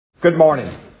Good morning.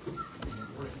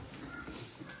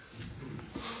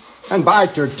 I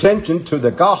invite your attention to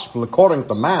the Gospel according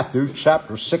to Matthew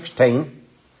chapter 16.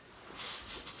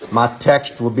 My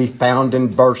text will be found in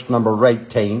verse number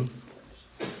 18.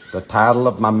 The title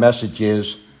of my message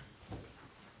is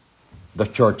The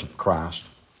Church of Christ.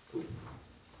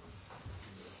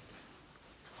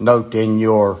 Note in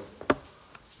your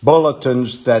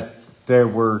bulletins that there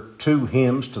were two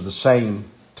hymns to the same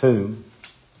tune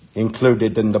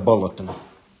included in the bulletin.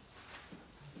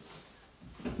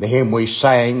 The hymn we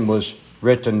sang was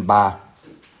written by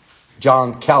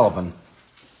John Calvin.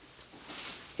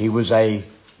 He was a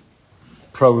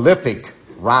prolific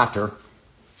writer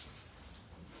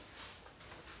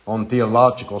on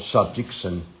theological subjects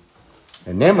and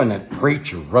an eminent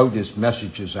preacher, wrote his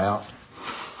messages out.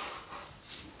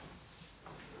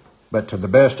 But to the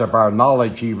best of our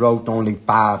knowledge, he wrote only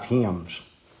 5 hymns.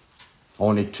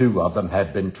 Only 2 of them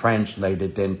have been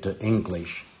translated into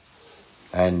English.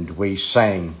 And we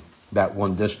sang that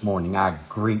one this morning, I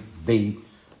greet thee,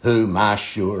 who my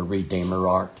sure Redeemer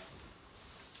art.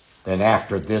 Then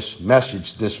after this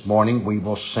message this morning, we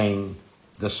will sing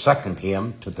the second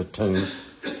hymn to the tune.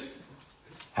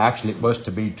 Actually, it was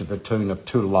to be to the tune of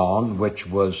Toulon, which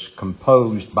was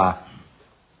composed by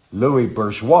Louis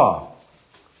Bourgeois,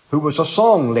 who was a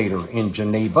song leader in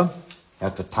Geneva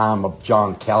at the time of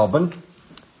John Calvin,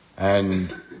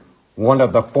 and one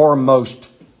of the foremost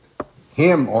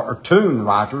hymn or tune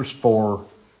writers for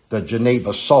the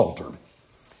Geneva Psalter.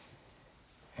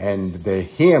 And the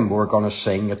hymn we're going to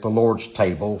sing at the Lord's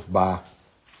table by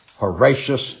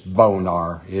Horatius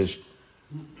Bonar is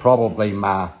probably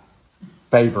my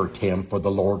favorite hymn for the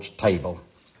Lord's table.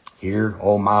 Here,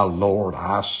 O my Lord,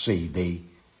 I see thee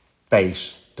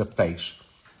face to face.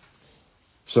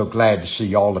 So glad to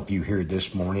see all of you here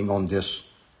this morning on this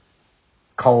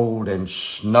cold and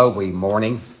snowy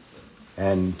morning,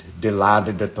 and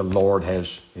delighted that the Lord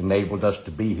has enabled us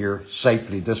to be here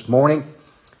safely this morning.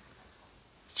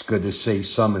 It's good to see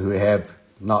some who have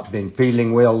not been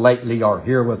feeling well lately are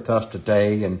here with us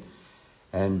today,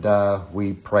 and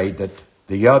we pray that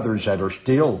the others that are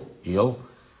still ill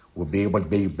will be able to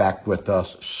be back with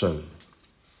us soon.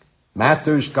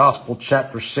 Matthew's Gospel,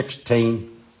 chapter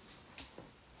 16.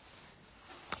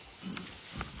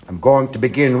 I'm going to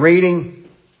begin reading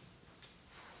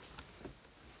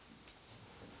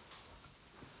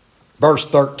verse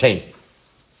 13.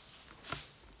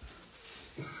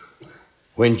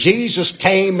 When Jesus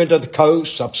came into the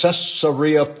coast of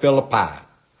Caesarea Philippi,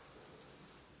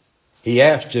 he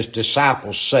asked his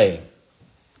disciples, saying,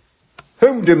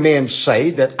 Whom do men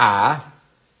say that I,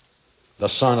 the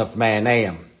Son of Man,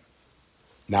 am?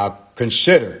 Now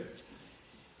consider,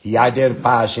 he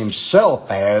identifies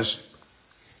himself as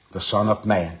the Son of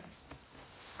Man.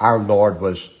 Our Lord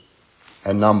was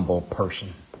an humble person.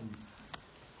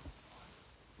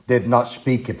 Did not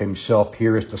speak of himself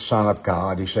here as the Son of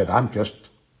God. He said, I'm just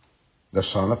the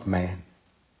Son of Man.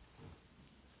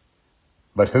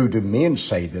 But who do men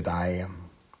say that I am?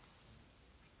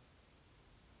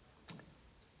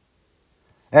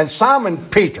 And Simon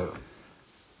Peter,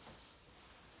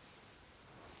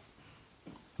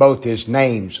 both his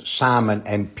names, Simon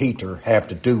and Peter, have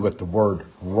to do with the word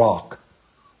rock.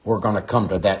 We're going to come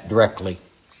to that directly.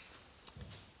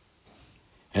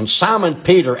 And Simon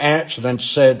Peter answered and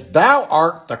said, Thou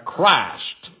art the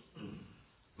Christ,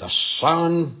 the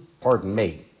Son,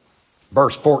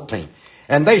 verse 14.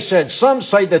 And they said, Some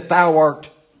say that thou art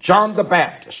John the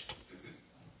Baptist,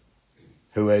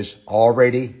 who has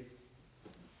already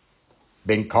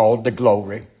been called to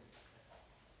glory,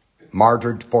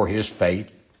 martyred for his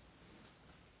faith,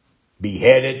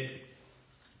 beheaded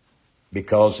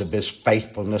because of his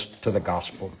faithfulness to the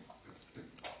gospel.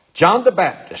 John the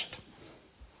Baptist.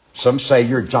 Some say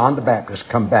you're John the Baptist,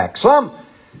 come back. Some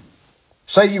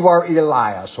say you are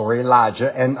Elias or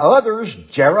Elijah, and others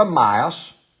Jeremiah,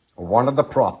 or one of the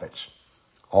prophets.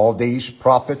 All these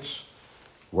prophets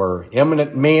were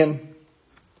eminent men,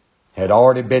 had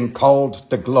already been called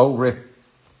to glory,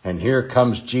 and here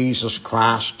comes Jesus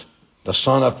Christ, the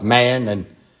Son of Man, and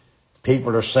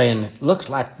people are saying, looks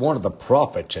like one of the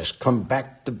prophets has come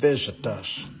back to visit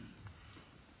us.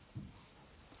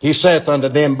 He saith unto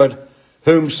them, But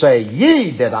whom say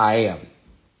ye that I am?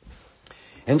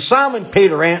 And Simon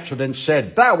Peter answered and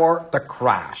said, Thou art the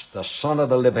Christ, the Son of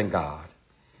the living God.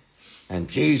 And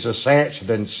Jesus answered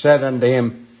and said unto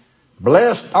him,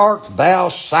 Blessed art thou,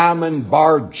 Simon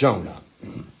Bar-Jonah,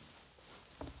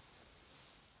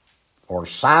 or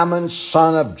Simon,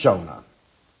 son of Jonah.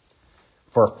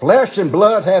 For flesh and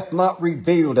blood hath not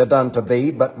revealed it unto thee,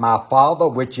 but my Father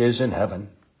which is in heaven.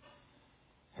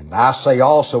 And I say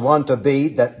also unto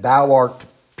thee that thou art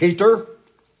Peter.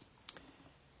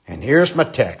 And here's my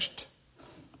text.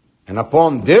 And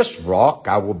upon this rock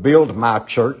I will build my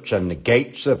church, and the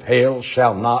gates of hell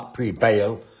shall not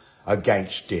prevail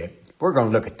against it. We're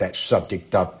going to look at that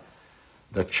subject of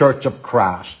the church of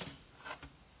Christ.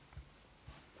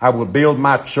 I will build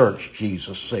my church,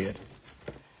 Jesus said.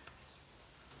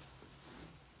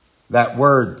 That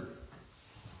word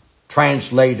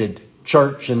translated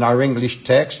church in our English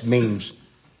text means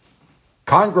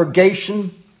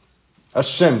congregation,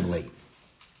 assembly.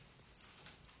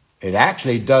 It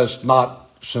actually does not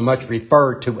so much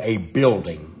refer to a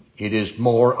building. It is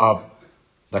more of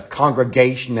the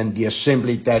congregation and the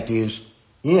assembly that is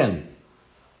in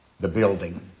the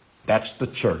building. That's the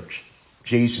church.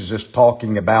 Jesus is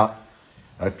talking about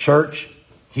a church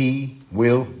he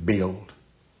will build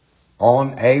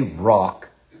on a rock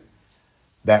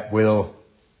that will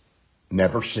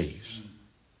never cease.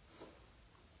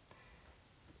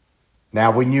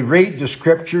 Now, when you read the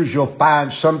scriptures, you'll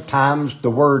find sometimes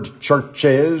the word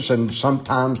churches and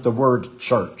sometimes the word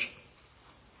church.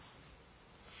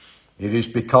 It is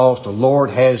because the Lord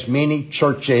has many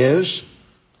churches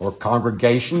or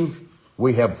congregations.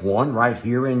 We have one right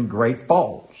here in Great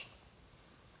Falls.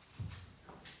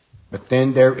 But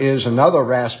then there is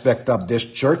another aspect of this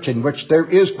church in which there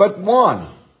is but one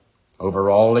over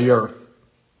all the earth.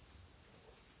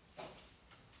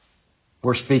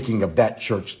 We're speaking of that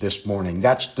church this morning.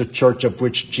 That's the church of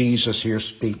which Jesus here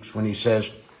speaks when he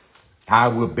says, I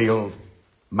will build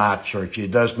my church. He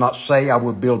does not say I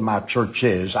will build my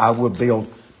churches. I will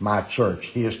build my church.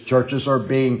 His churches are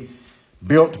being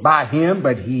built by him,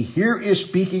 but he here is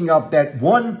speaking of that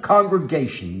one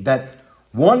congregation, that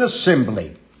one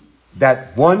assembly,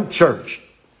 that one church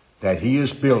that he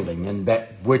is building and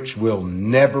that which will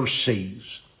never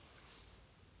cease.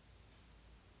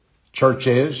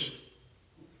 Churches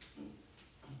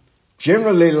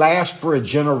generally last for a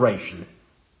generation.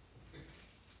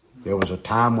 There was a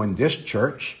time when this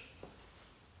church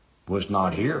was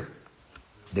not here,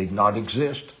 did not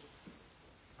exist.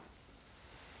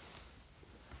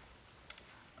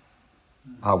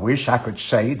 I wish I could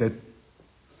say that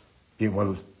it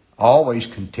will always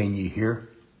continue here.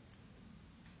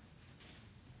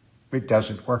 It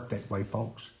doesn't work that way,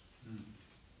 folks.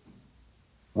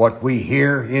 What we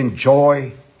here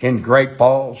enjoy in Great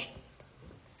Falls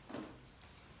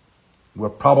will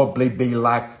probably be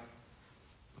like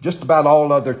just about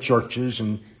all other churches,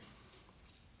 and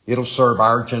it'll serve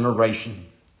our generation,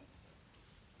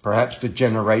 perhaps the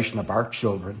generation of our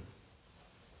children.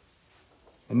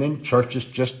 And then churches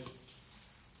just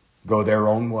go their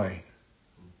own way.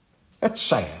 That's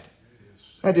sad.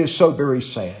 That is so very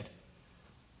sad.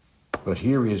 But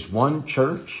here is one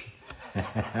church,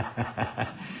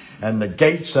 and the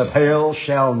gates of hell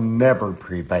shall never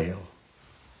prevail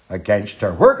against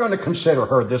her. We're going to consider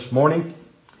her this morning.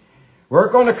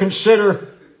 We're going to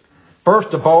consider,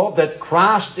 first of all, that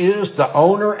Christ is the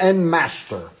owner and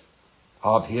master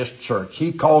of his church.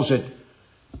 He calls it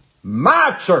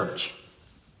my church.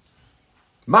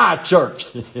 My church.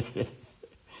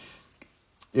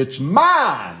 It's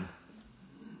mine.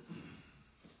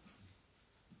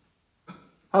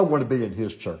 I want to be in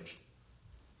his church.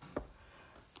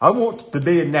 I want to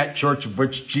be in that church of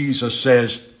which Jesus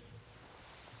says,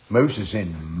 Moses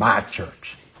in my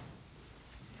church.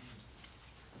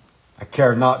 I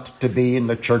care not to be in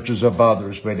the churches of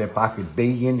others, but if I could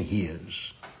be in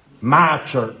his, my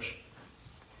church.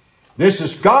 This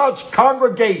is God's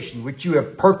congregation which you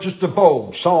have purchased of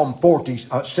old. Psalm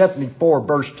 74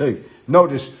 verse 2.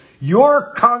 Notice,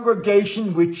 your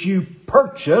congregation which you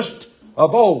purchased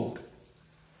of old.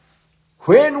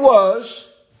 When was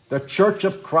the church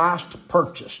of Christ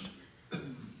purchased?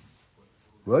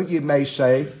 Well, you may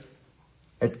say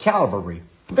at Calvary.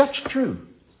 That's true.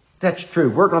 That's true.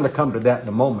 We're going to come to that in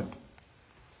a moment.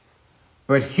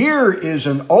 But here is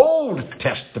an Old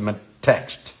Testament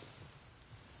text.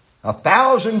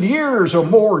 1,000 years or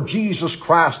more Jesus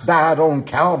Christ died on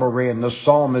Calvary, and the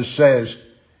psalmist says,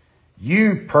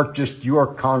 you purchased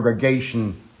your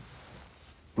congregation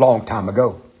long time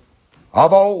ago,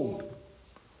 of old.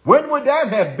 When would that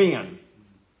have been?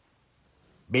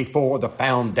 Before the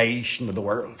foundation of the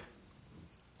world.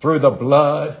 Through the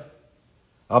blood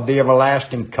of the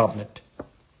everlasting covenant,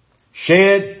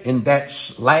 shed in that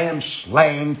lamb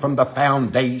slain from the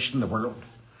foundation of the world.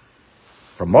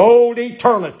 From old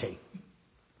eternity,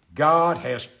 God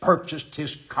has purchased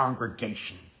his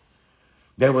congregation.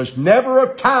 There was never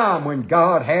a time when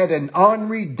God had an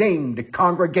unredeemed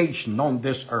congregation on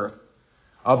this earth.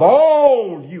 Of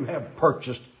old you have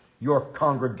purchased your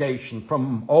congregation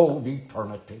from old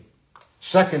eternity.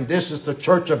 Second, this is the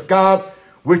church of God,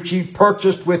 which he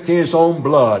purchased with his own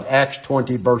blood. Acts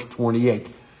 20, verse 28.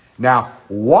 Now,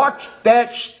 watch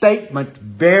that statement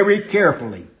very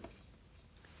carefully.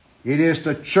 It is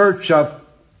the church of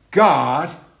God,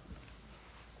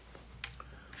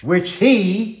 which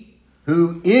he,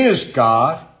 who is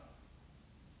God,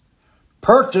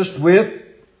 purchased with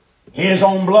his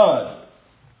own blood.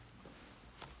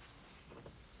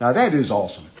 Now that is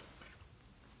awesome.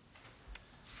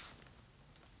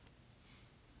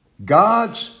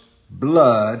 God's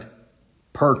blood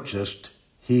purchased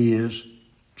his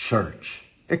church.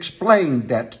 Explain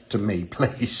that to me,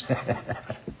 please.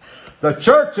 The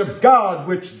church of God,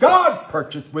 which God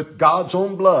purchased with God's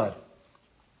own blood.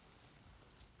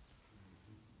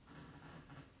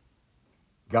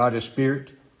 God is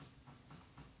spirit,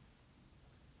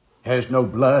 has no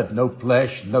blood, no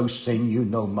flesh, no sinew,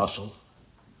 no muscle,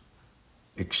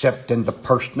 except in the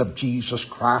person of Jesus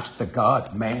Christ, the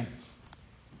God-man.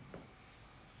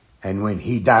 And when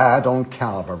he died on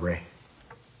Calvary,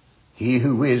 he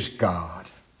who is God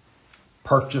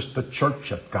purchased the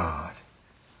church of God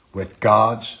with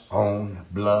God's own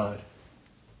blood.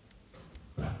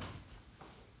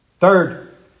 Third,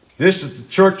 this is the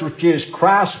church which is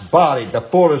Christ's body, the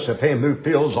fullness of him who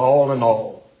fills all in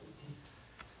all.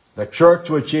 The church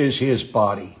which is his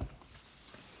body.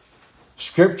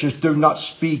 Scriptures do not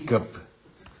speak of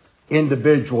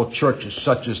individual churches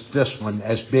such as this one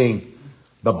as being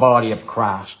the body of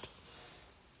Christ.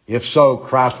 If so,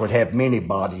 Christ would have many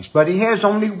bodies, but he has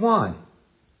only one.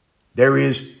 There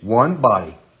is one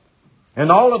body. And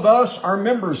all of us are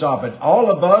members of it. All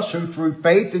of us who through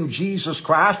faith in Jesus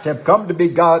Christ have come to be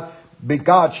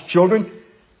God's children,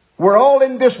 we're all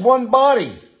in this one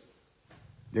body.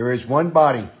 There is one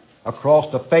body across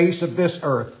the face of this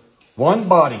earth. One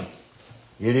body.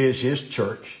 It is his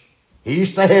church.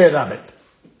 He's the head of it.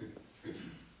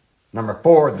 Number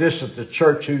 4, this is the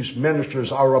church whose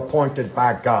ministers are appointed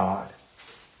by God.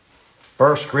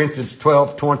 1 Corinthians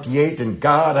 12:28, and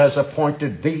God has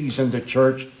appointed these in the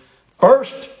church.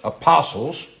 First,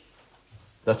 apostles,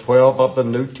 the 12 of the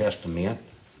New Testament.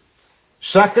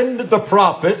 Second, the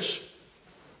prophets,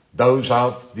 those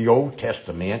of the Old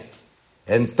Testament.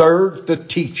 And third, the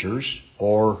teachers,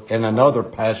 or in another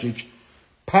passage,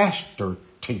 pastor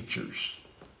teachers.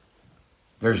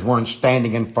 There's one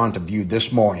standing in front of you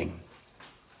this morning.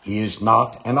 He is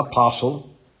not an apostle.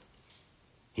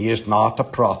 He is not a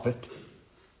prophet,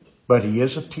 but he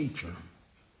is a teacher.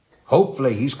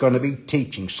 Hopefully he's going to be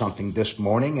teaching something this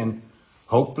morning, and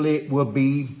hopefully it will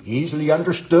be easily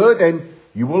understood and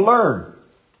you will learn.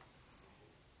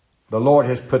 The Lord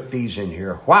has put these in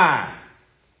here. Why?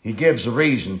 He gives a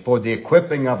reason: for the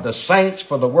equipping of the saints,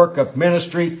 for the work of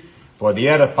ministry, for the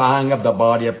edifying of the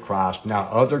body of Christ. Now,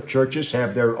 other churches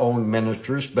have their own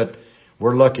ministers, but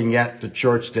we're looking at the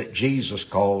church that Jesus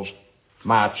calls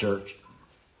my church.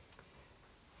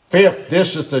 Fifth,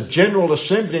 this is the general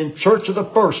assembly and church of the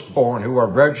firstborn who are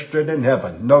registered in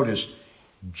heaven. Notice,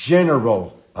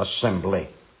 general assembly.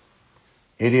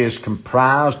 It is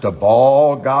comprised of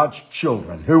all God's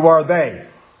children. Who are they?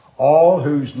 All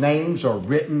whose names are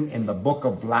written in the book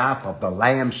of life of the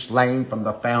Lamb slain from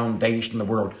the foundation of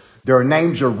the world. Their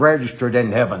names are registered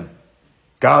in heaven.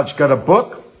 God's got a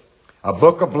book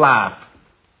of life.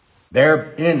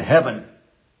 They're in heaven.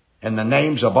 And the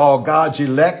names of all God's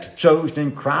elect chosen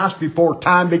in Christ before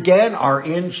time began are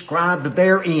inscribed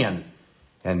therein.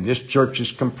 And this church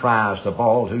is comprised of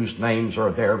all whose names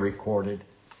are there recorded.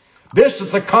 This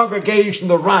is the congregation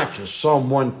of the righteous,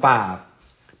 Psalm 1:5.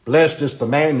 Blessed is the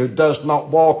man who does not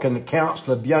walk in the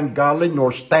counsel of the ungodly,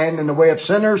 nor stand in the way of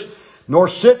sinners, nor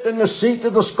sit in the seat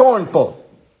of the scornful.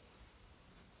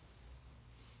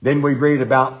 Then we read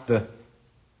about the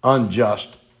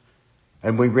unjust.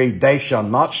 And we read, they shall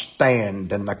not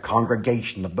stand in the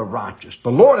congregation of the righteous. The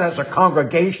Lord has a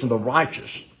congregation of the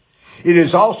righteous. It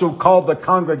is also called the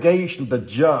congregation of the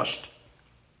just.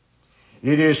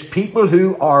 It is people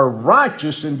who are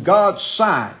righteous in God's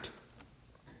sight.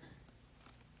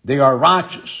 They are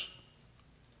righteous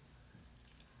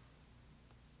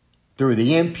through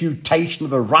the imputation of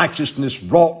the righteousness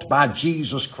wrought by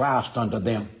Jesus Christ unto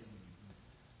them.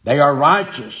 They are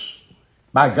righteous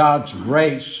by God's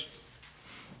grace.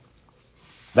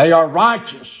 They are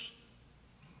righteous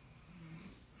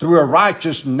through a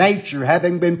righteous nature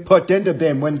having been put into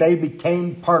them when they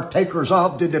became partakers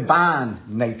of the divine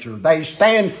nature. They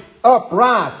stand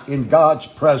upright in God's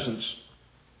presence.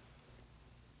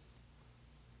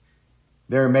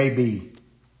 There may be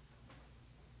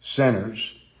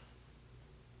sinners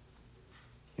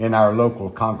in our local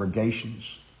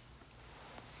congregations.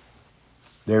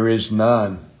 There is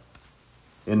none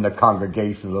in the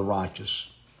congregation of the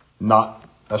righteous. Not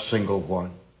a single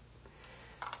one.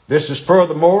 This is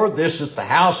furthermore, this is the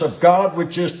house of God,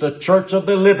 which is the church of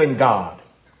the living God.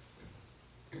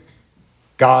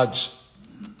 God's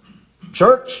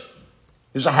church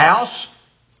is a house.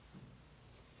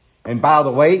 And by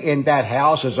the way, in that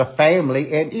house is a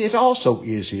family, and it also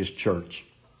is his church.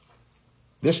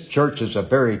 This church is a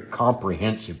very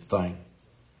comprehensive thing.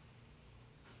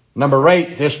 Number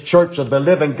 8, this church of the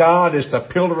living God is the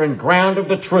pillar and ground of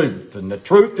the truth. And the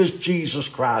truth is Jesus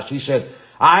Christ. He said,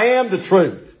 I am the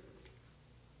truth.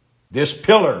 This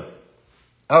pillar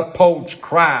upholds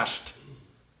Christ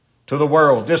to the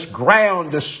world. This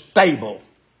ground is stable.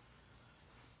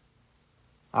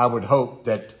 I would hope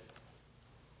that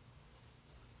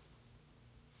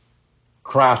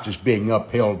Christ is being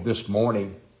upheld this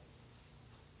morning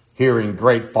here in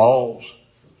Great Falls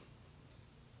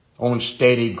on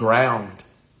steady ground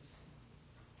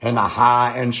and a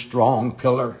high and strong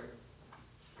pillar.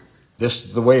 This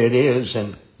is the way it is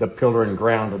in the pillar and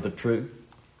ground of the truth.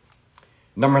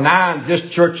 Number 9, this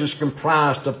church is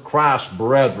comprised of Christ's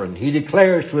brethren. He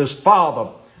declares to his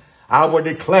Father, I will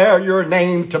declare your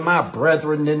name to my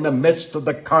brethren in the midst of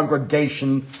the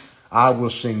congregation. I will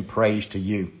sing praise to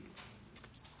you.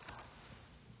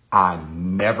 I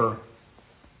never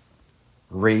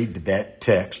read that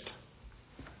text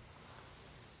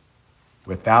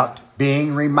without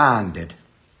being reminded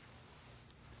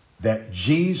that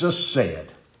Jesus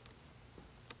said,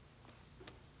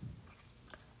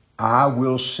 I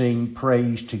will sing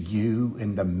praise to you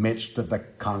in the midst of the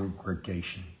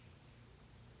congregation.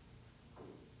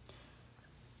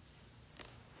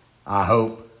 I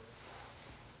hope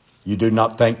you do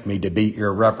not think me to be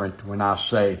irreverent when I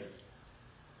say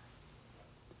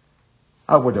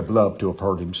I would have loved to have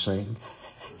heard him sing.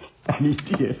 And he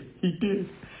did. He did.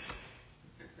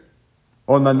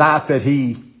 On the night that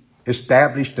he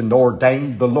established and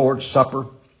ordained the Lord's Supper,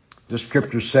 the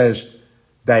Scripture says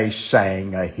they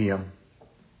sang a hymn.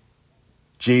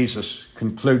 Jesus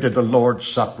concluded the Lord's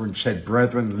Supper and said,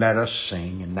 Brethren, let us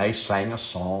sing. And they sang a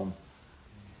psalm.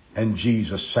 And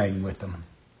Jesus sang with them.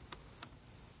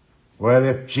 Well,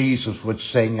 if Jesus would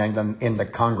sing in the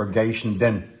congregation,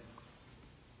 then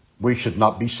we should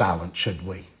not be silent, should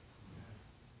we?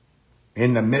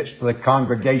 In the midst of the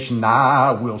congregation,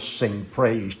 I will sing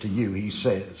praise to you, he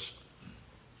says.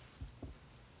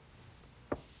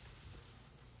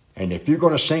 And if you're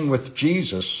going to sing with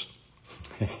Jesus,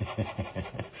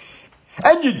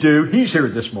 and you do, he's here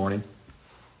this morning,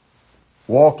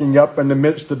 walking up in the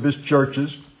midst of his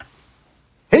churches.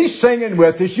 He's singing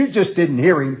with us. You just didn't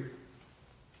hear him.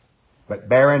 But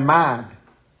bear in mind,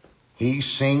 he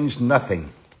sings nothing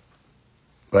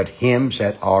but hymns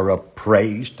that are of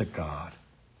praise to God.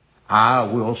 I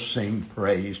will sing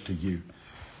praise to you.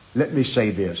 Let me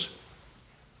say this.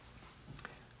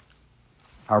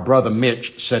 Our brother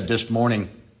Mitch said this morning,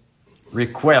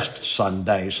 Request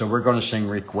Sunday, so we're going to sing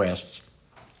requests.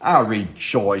 I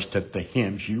rejoiced at the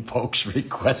hymns you folks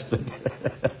requested.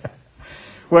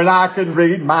 When I can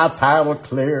read my title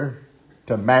clear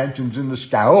to mansions in the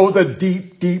sky. Oh, the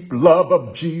deep, deep love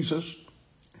of Jesus.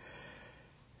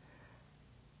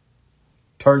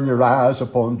 Turn your eyes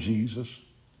upon Jesus.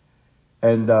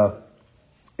 And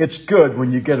it's good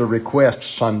when you get a request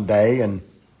Sunday, and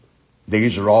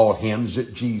these are all hymns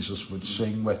that Jesus would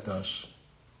sing with us.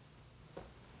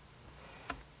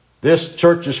 This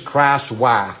church is Christ's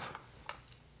wife.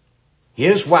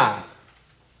 His wife.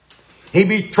 He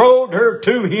betrothed her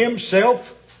to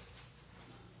himself.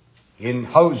 In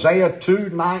Hosea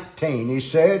 2:19, he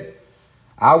said,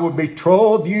 I will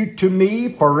betroth you to me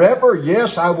forever.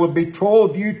 Yes, I will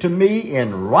betroth you to me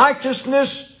in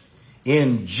righteousness,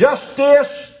 in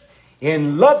justice,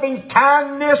 in loving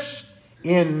kindness,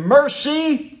 in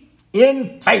mercy,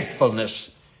 in faithfulness.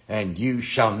 And you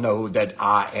shall know that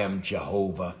I am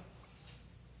Jehovah.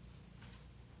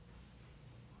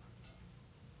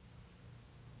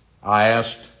 I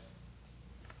asked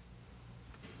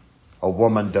a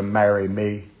woman to marry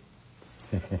me.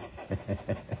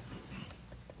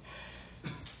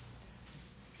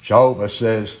 Jehovah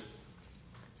says,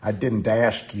 I didn't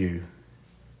ask you.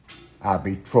 I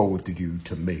betrothed you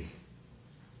to me.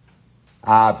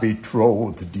 I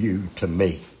betrothed you to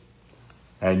me.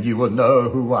 And you will know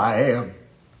who I am.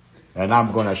 And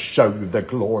I'm going to show you the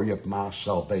glory of my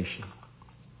salvation.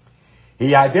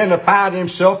 He identified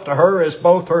himself to her as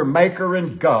both her maker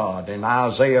and God in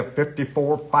Isaiah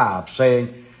 54:5,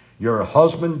 saying,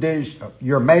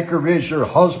 your maker is your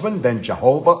husband, and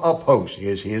Jehovah of hosts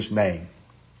is his name.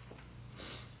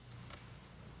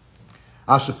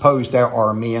 I suppose there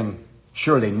are men,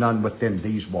 surely none within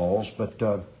these walls, but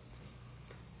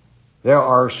There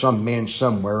are some men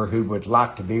somewhere who would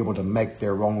like to be able to make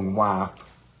their own wife.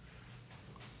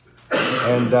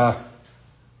 And,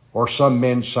 or some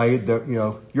men say that,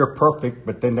 you're perfect,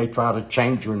 but then they try to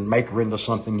change her and make her into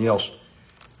something else.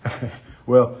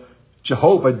 Well,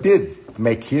 Jehovah did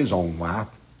make his own wife,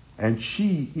 and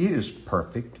she is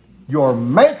perfect. Your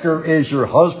maker is your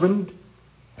husband,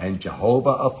 and Jehovah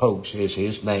of hosts is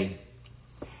his name.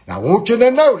 Now, I want you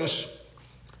to notice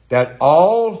that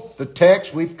all the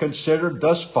texts we've considered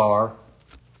thus far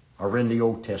are in the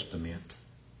Old Testament.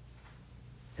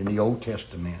 In the Old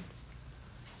Testament.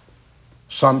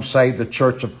 Some say the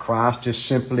Church of Christ is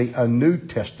simply a New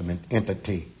Testament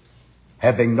entity,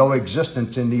 having no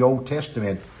existence in the Old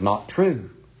Testament. Not true.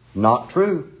 Not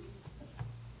true.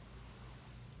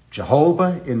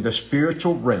 Jehovah in the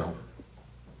spiritual realm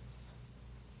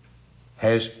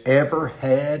has ever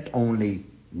had only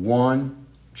one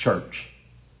church.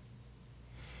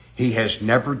 He has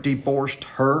never divorced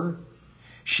her.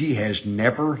 She has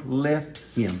never left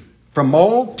him. From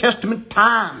Old Testament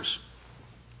times,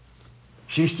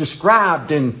 she's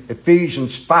described in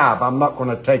Ephesians 5. I'm not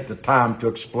going to take the time to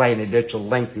explain it. It's a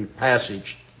lengthy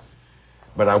passage.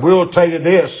 But I will tell you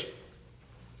this.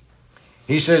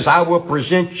 He says, I will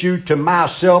present you to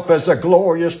myself as a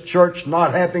glorious church,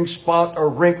 not having spot or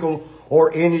wrinkle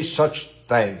or any such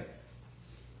thing.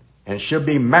 And she'll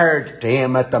be married to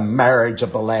him at the marriage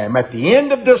of the Lamb. At the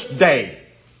end of this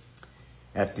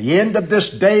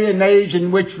day and age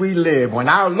in which we live, when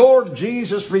our Lord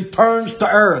Jesus returns to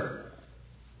earth,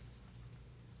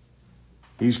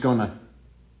 he's going to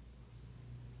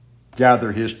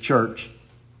gather his church,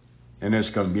 and there's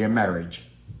going to be a marriage.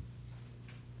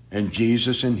 And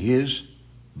Jesus and his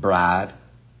bride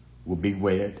will be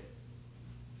wed.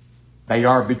 They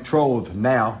are betrothed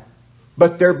now,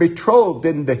 but they're betrothed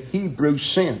in the Hebrew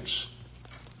sense.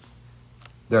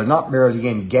 They're not merely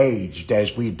engaged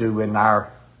as we do in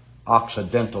our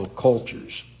Occidental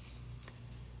cultures.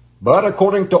 But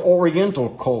according to Oriental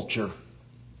culture,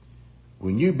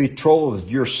 when you betrothed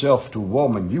yourself to a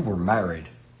woman, you were married.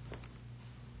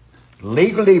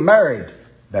 Legally married.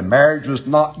 The marriage was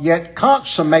not yet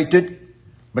consummated,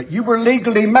 but you were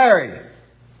legally married.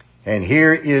 And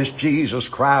here is Jesus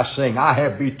Christ saying, I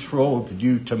have betrothed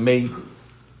you to me.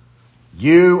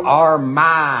 You are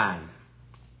mine.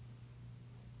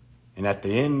 And at the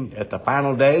end, at the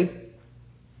final day,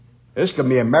 it's going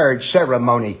to be a marriage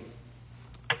ceremony.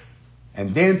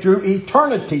 And then through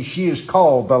eternity, she is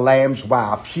called the Lamb's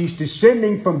wife. She's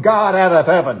descending from God out of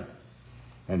heaven.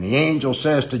 And the angel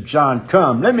says to John,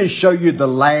 come, let me show you the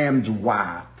Lamb's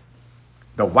wife.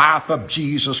 The wife of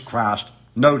Jesus Christ.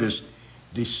 Notice,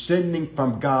 descending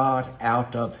from God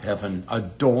out of heaven,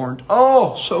 adorned,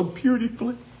 oh, so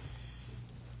beautifully.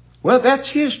 Well, that's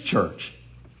his church.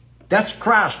 That's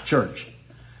Christ's church.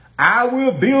 I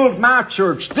will build my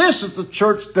church. This is the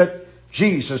church that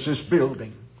Jesus is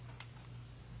building.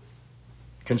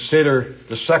 Consider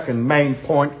the second main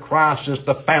point. Christ is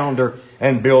the founder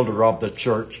and builder of the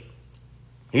church.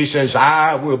 He says,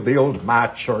 I will build my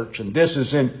church. And this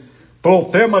is in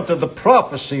fulfillment of the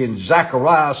prophecy in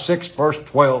Zechariah 6 verse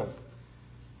 12.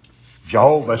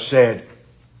 Jehovah said,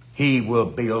 he will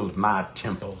build my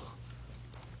temple.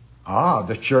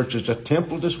 The church is a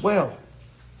temple as well.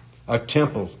 A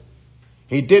temple.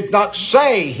 He did not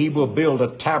say he will build a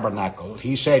tabernacle.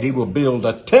 He said he will build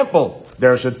a temple.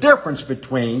 There's a difference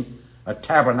between a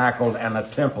tabernacle and a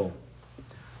temple.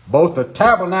 Both the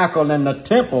tabernacle and the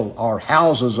temple are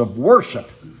houses of worship.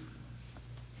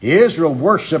 Israel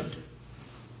worshipped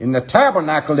in the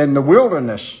tabernacle in the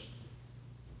wilderness.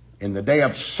 In the day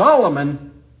of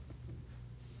Solomon,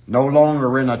 no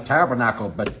longer in a tabernacle,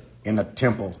 but in a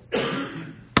temple.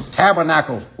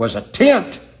 Tabernacle was a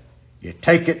tent. You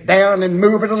take it down and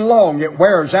move it along. It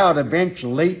wears out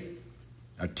eventually.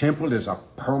 A temple is a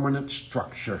permanent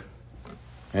structure.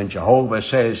 And Jehovah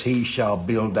says he shall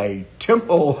build a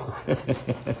temple.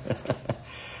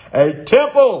 A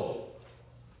temple.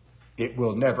 It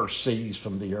will never cease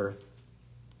from the earth.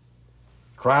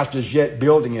 Christ is yet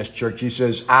building his church. He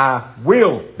says, I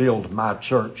will build my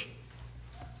church.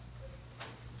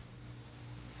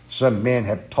 Some men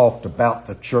have talked about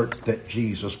the church that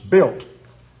Jesus built.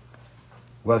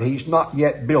 Well, he's not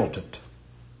yet built it.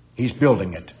 He's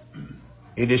building it.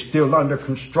 It is still under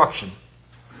construction.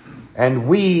 And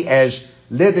we as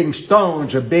living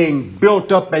stones are being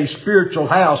built up a spiritual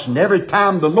house. And every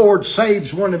time the Lord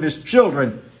saves one of his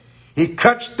children, he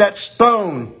cuts that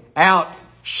stone out,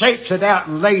 shapes it out,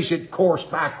 and lays it course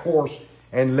by course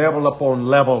and level upon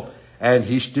level. And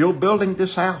he's still building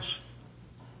this house.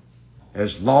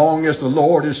 As long as the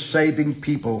Lord is saving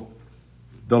people,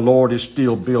 the Lord is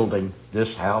still building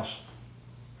this house.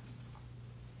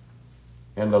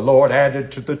 And the Lord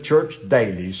added to the church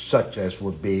daily such as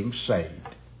were being saved.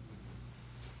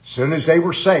 As soon as they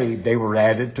were saved, they were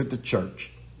added to the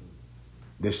church.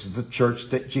 This is the church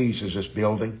that Jesus is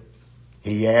building.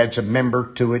 He adds a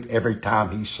member to it every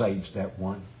time he saves that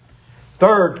one.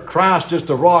 Third, Christ is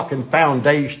the rock and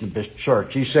foundation of this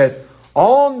church. He said,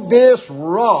 on this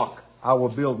rock I will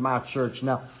build my church.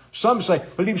 Now, some say,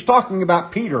 well, he was talking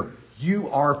about Peter. You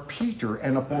are Peter,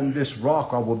 and upon this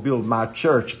rock I will build my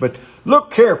church. But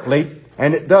look carefully,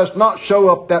 and it does not show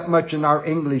up that much in our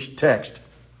English text.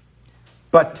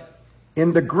 But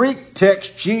in the Greek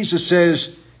text, Jesus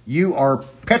says, you are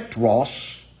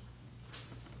Petros,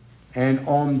 and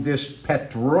on this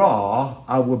Petra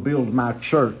I will build my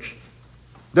church.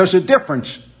 There's a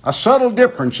difference, a subtle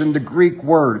difference in the Greek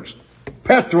words.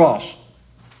 Petros,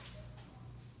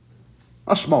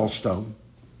 a small stone.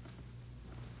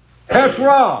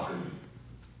 Petra,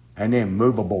 an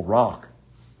immovable rock.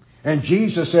 And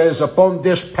Jesus says, upon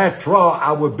this Petra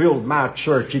I will build my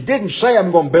church. He didn't say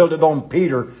I'm going to build it on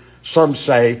Peter. Some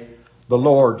say the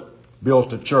Lord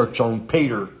built a church on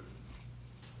Peter.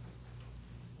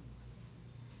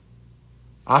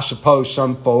 I suppose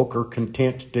some folk are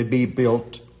content to be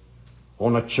built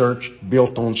on a church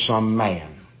built on some man.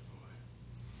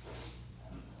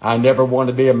 I never want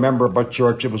to be a member of a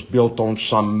church that was built on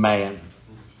some man.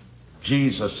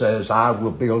 Jesus says, I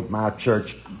will build my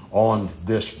church on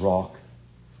this rock.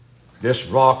 This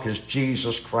rock is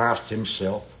Jesus Christ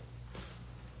himself.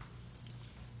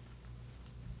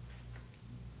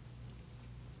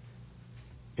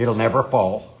 It'll never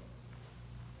fall.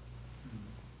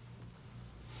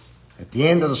 At the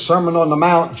end of the Sermon on the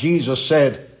Mount, Jesus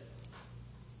said,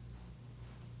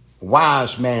 a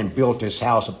wise man built his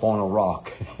house upon a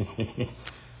rock.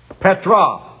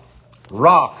 Petra,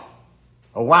 rock,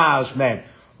 a wise man.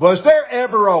 Was there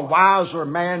ever a wiser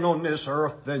man on this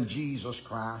earth than Jesus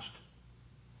Christ?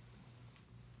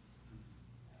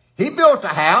 He built a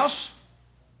house.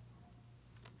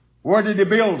 Where did he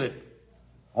build it?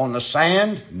 On the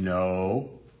sand?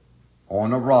 No.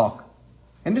 On a rock.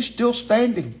 And it's still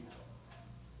standing.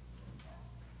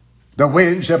 The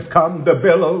winds have come, the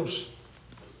billows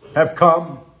have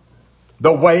come,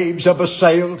 the waves have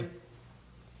assailed.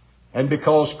 And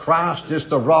because Christ is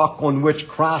the rock on which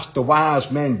Christ the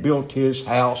wise man built his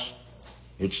house,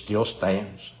 it still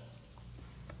stands.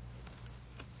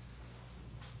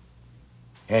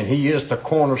 And he is the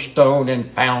cornerstone and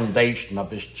foundation of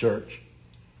this church.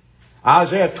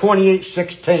 Isaiah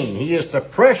 28:16, he is the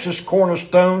precious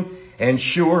cornerstone and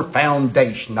sure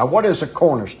foundation. Now, what is a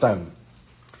cornerstone?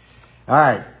 All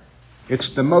right, it's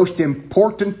the most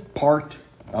important part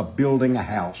of building a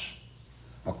house.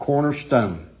 A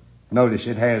cornerstone. Notice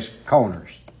it has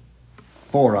corners,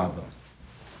 4 of them.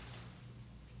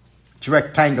 It's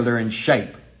rectangular in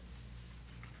shape.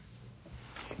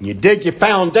 And you dig your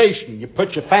foundation. You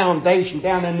put your foundation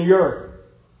down in the earth.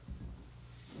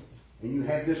 And you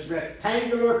have this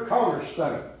rectangular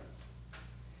cornerstone.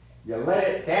 You lay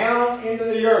it down into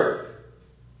the earth.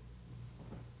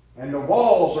 And the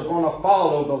walls are going to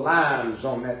follow the lines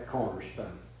on that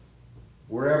cornerstone.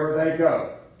 Wherever they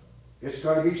go. It's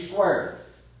going to be square.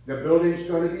 The building's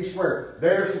going to be square.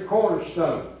 There's the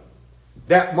cornerstone.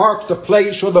 That marks the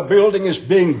place where the building is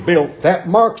being built. That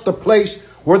marks the place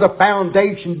where the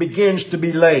foundation begins to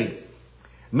be laid.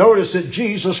 Notice that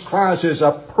Jesus Christ is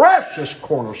a precious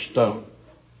cornerstone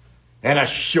and a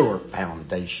sure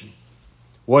foundation.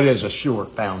 What is a sure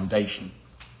foundation?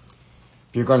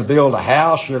 If you're going to build a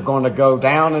house, you're going to go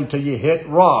down until you hit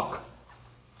rock.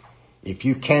 If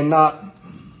you cannot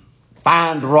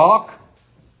find rock,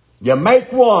 you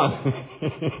make one.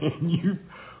 You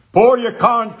pour your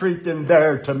concrete in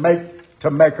there to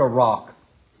make a rock.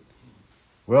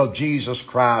 Well, Jesus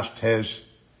Christ has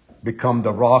become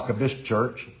the rock of this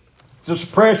church. It's a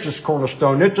precious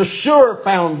cornerstone. It's a sure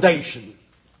foundation.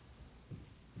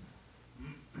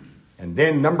 And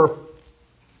then number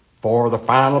 4, the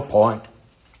final point.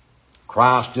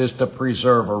 Christ is the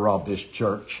preserver of this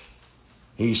church.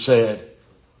 He said,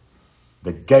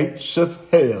 the gates of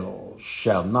hell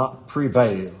shall not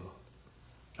prevail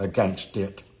against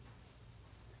it.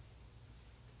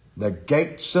 The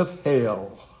gates of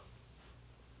hell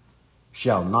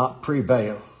shall not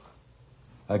prevail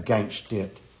against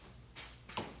it.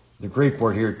 The Greek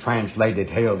word here translated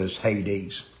hell is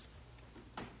Hades.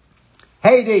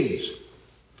 Hades.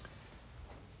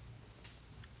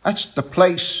 That's the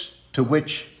place to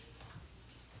which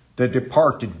the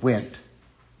departed went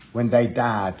when they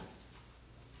died.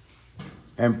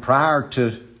 And prior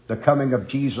to the coming of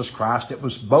Jesus Christ, it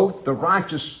was both the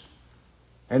righteous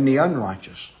and the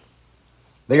unrighteous.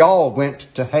 They all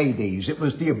went to Hades. It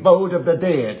was the abode of the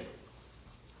dead.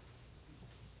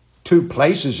 2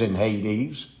 places in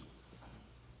Hades.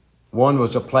 One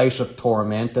was a place of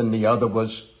torment, and the other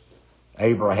was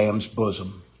Abraham's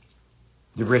bosom.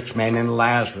 The rich man and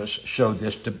Lazarus showed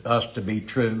this to us to be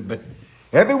true. But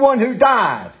everyone who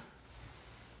died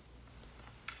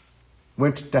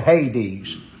went to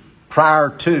Hades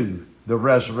prior to the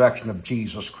resurrection of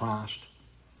Jesus Christ.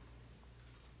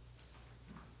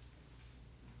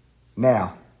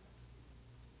 Now,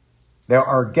 there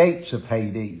are gates of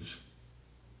Hades,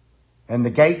 and the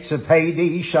gates of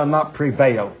Hades shall not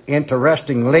prevail.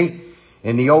 Interestingly,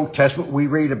 in the Old Testament, we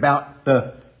read about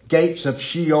the gates of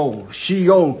Sheol.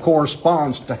 Sheol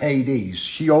corresponds to Hades.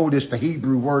 Sheol is the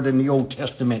Hebrew word in the Old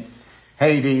Testament.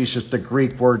 Hades is the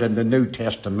Greek word in the New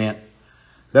Testament.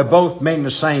 They both mean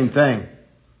the same thing.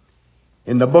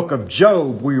 In the book of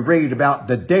Job, we read about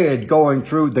the dead going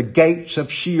through the gates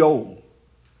of Sheol.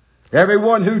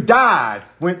 Everyone who died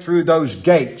went through those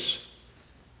gates,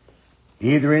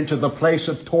 either into the place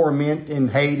of torment in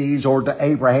Hades or to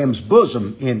Abraham's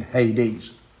bosom in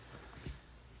Hades.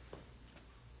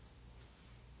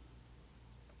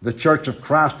 The Church of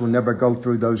Christ will never go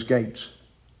through those gates.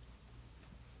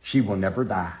 She will never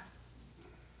die.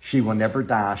 She will never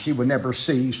die. She will never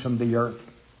cease from the earth.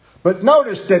 But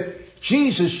notice that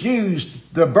Jesus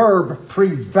used the verb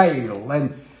prevail,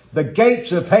 and the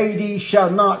gates of Hades shall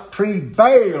not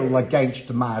prevail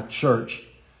against my church.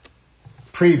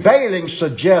 Prevailing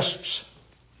suggests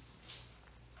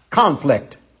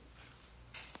conflict,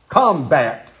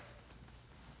 combat,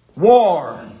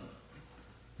 war,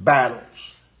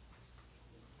 battles.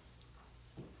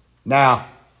 Now,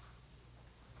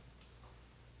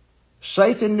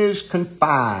 Satan is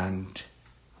confined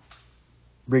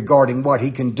regarding what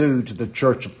he can do to the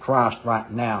Church of Christ right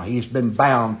now. He's been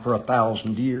bound for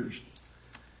 1,000 years.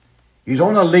 He's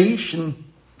on a leash, and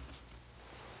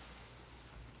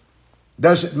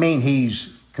doesn't mean he's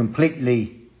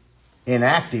completely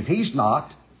inactive. He's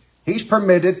not. He's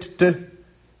permitted to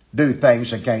do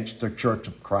things against the Church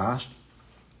of Christ.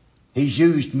 He's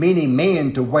used many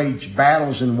men to wage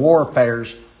battles and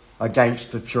warfares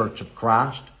against the Church of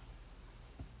Christ.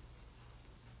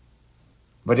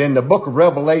 But in the book of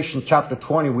Revelation, chapter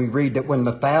 20, we read that when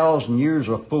the 1,000 years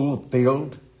are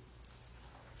fulfilled,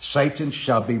 Satan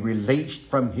shall be released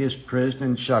from his prison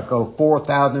and shall go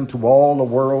forth out into all the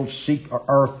world, seek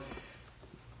earth,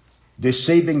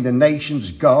 deceiving the nations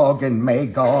Gog and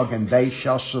Magog, and they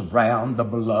shall surround the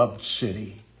beloved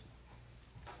city.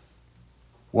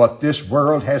 What this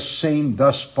world has seen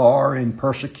thus far in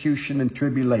persecution and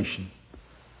tribulation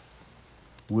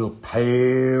will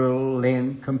pale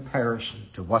in comparison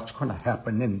to what's going to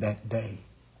happen in that day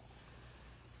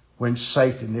when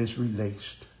Satan is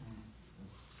released.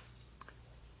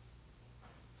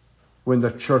 When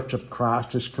the Church of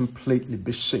Christ is completely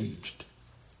besieged.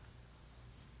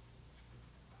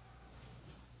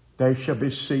 They shall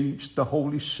besiege the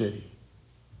holy city.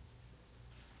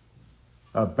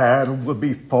 A battle will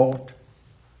be fought.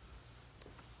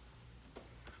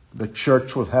 The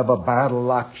church will have a battle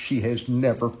like she has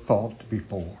never fought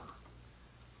before.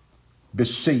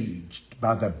 Besieged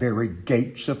by the very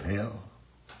gates of hell.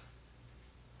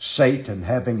 Satan,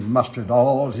 having mustered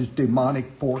all his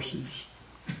demonic forces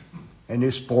and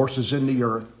his forces in the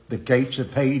earth, the gates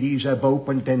of Hades have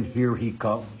opened, and here he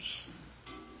comes,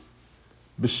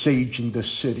 besieging the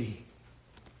city.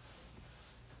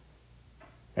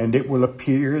 And it will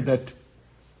appear that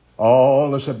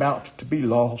all is about to be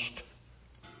lost.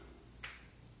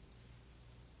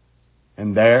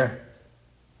 And there,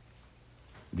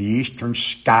 the eastern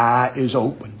sky is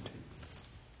opened.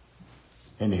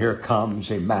 And here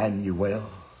comes Emmanuel,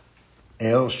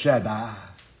 El Shaddai.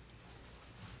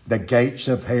 The gates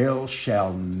of hell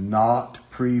shall not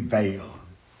prevail.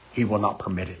 He will not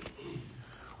permit it.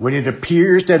 When it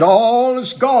appears that all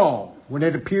is gone, when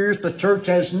it appears the church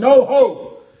has no hope,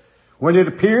 when it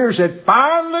appears that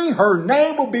finally her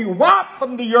name will be wiped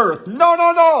from the earth.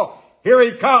 No. Here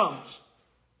he comes.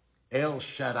 El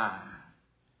Shaddai.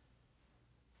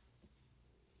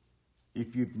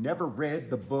 If you've never read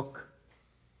the book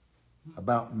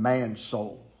about man's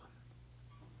soul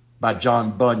by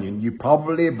John Bunyan, you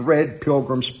probably have read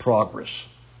Pilgrim's Progress.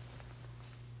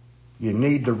 You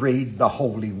need to read The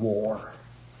Holy War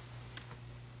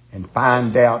and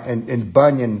find out. And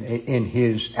Bunyan, in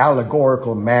his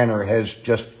allegorical manner, has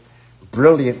just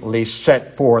brilliantly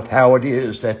set forth how it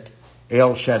is that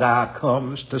El Shaddai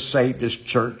comes to save his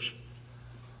church.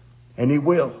 And he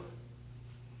will.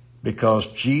 Because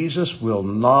Jesus will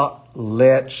not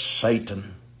let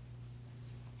Satan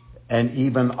and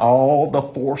even all the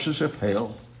forces of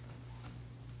hell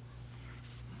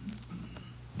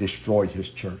destroy his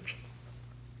church.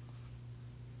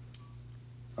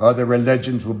 Other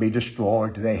religions will be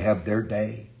destroyed. They have their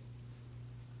day.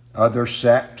 Other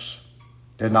sects,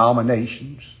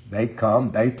 denominations, they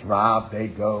come, they thrive, they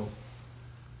go.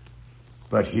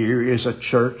 But here is a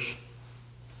church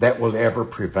that will ever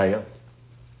prevail.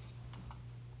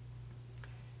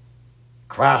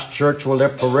 Christ's church will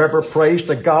live forever. Praise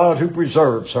to God who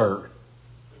preserves her.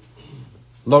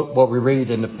 Note what we read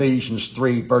in Ephesians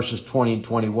 3 verses 20 and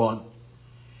 21.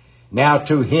 Now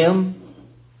to him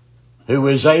who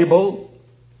is able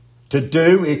to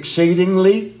do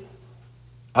exceedingly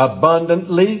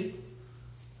abundantly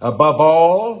above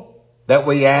all that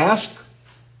we ask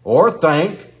or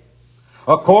think,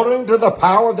 according to the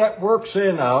power that works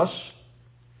in us,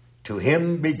 to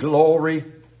him be glory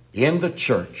in the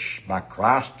church by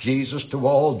Christ Jesus to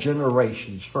all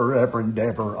generations forever and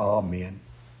ever. Amen.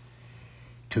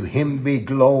 To him be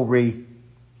glory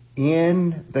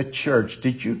in the church.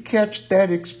 Did you catch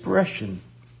that expression?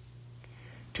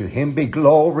 To him be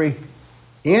glory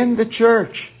in the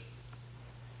church.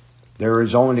 There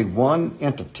is only one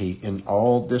entity in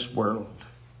all this world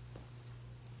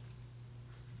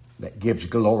that gives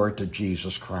glory to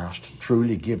Jesus Christ,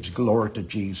 truly gives glory to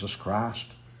Jesus Christ,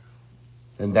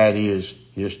 and that is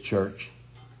his church.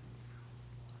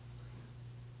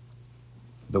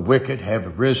 The wicked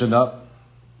have risen up.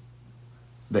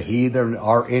 The heathen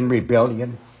are in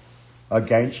rebellion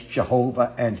against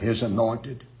Jehovah and his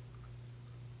anointed.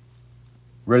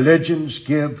 Religions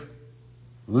give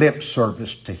lip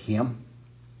service to him.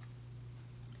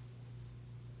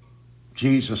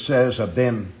 Jesus says of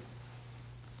them,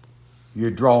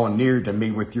 you're drawing near to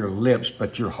me with your lips,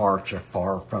 but your hearts are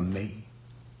far from me.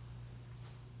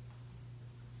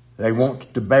 They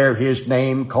want to bear his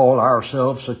name, call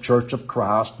ourselves a church of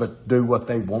Christ, but do what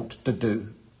they want to do.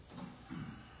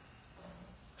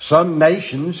 Some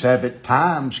nations have at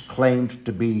times claimed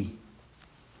to be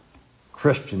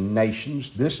Christian nations.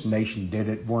 This nation did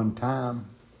at one time.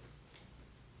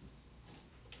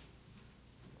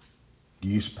 Do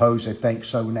you suppose they think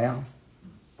so now?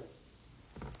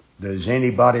 Does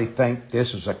anybody think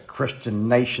this is a Christian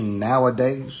nation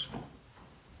nowadays?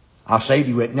 I say to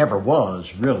you, it never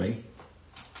was, really.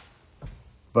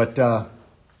 But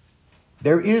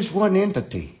there is one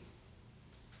entity.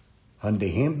 Unto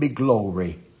him be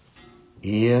glory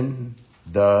in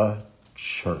the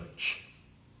church.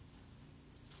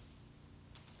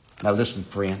 Now listen,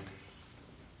 friend.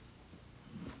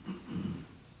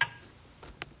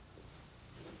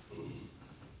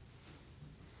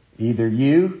 Either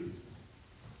you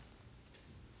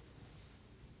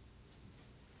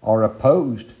are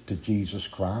opposed to Jesus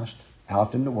Christ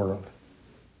out in the world,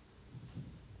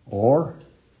 or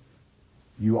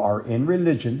you are in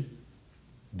religion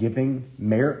giving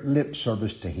mere lip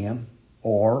service to him,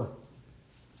 or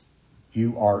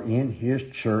you are in his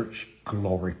church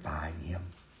glorifying him,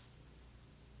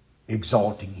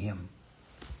 exalting him,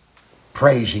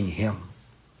 praising him.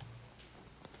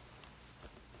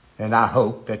 And I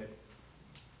hope that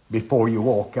before you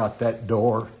walk out that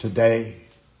door today,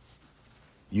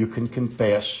 you can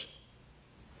confess,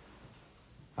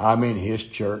 I'm in his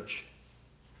church,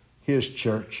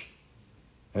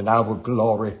 and I will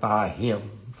glorify him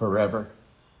forever.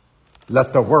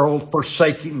 Let the world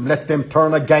forsake him. Let them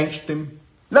turn against him.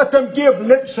 Let them give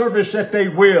lip service that they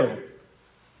will.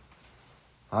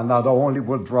 I not only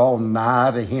will draw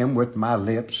nigh to him with my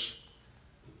lips,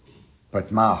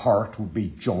 but my heart will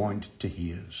be joined to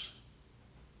his.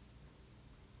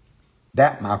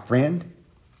 That, my friend,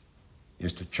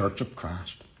 is the church of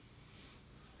Christ.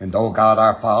 And oh God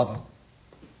our Father,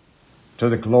 to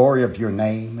the glory of your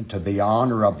name and to the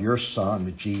honor of your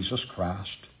Son, Jesus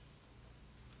Christ,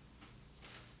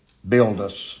 build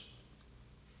us.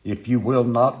 If you will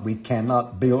not, we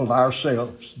cannot build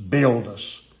ourselves. Build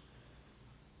us.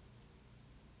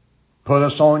 Put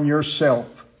us on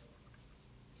yourself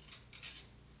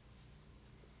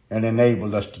and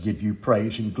enable us to give you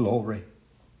praise and glory.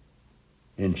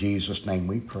 In Jesus' name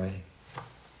we pray.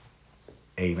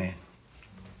 Amen.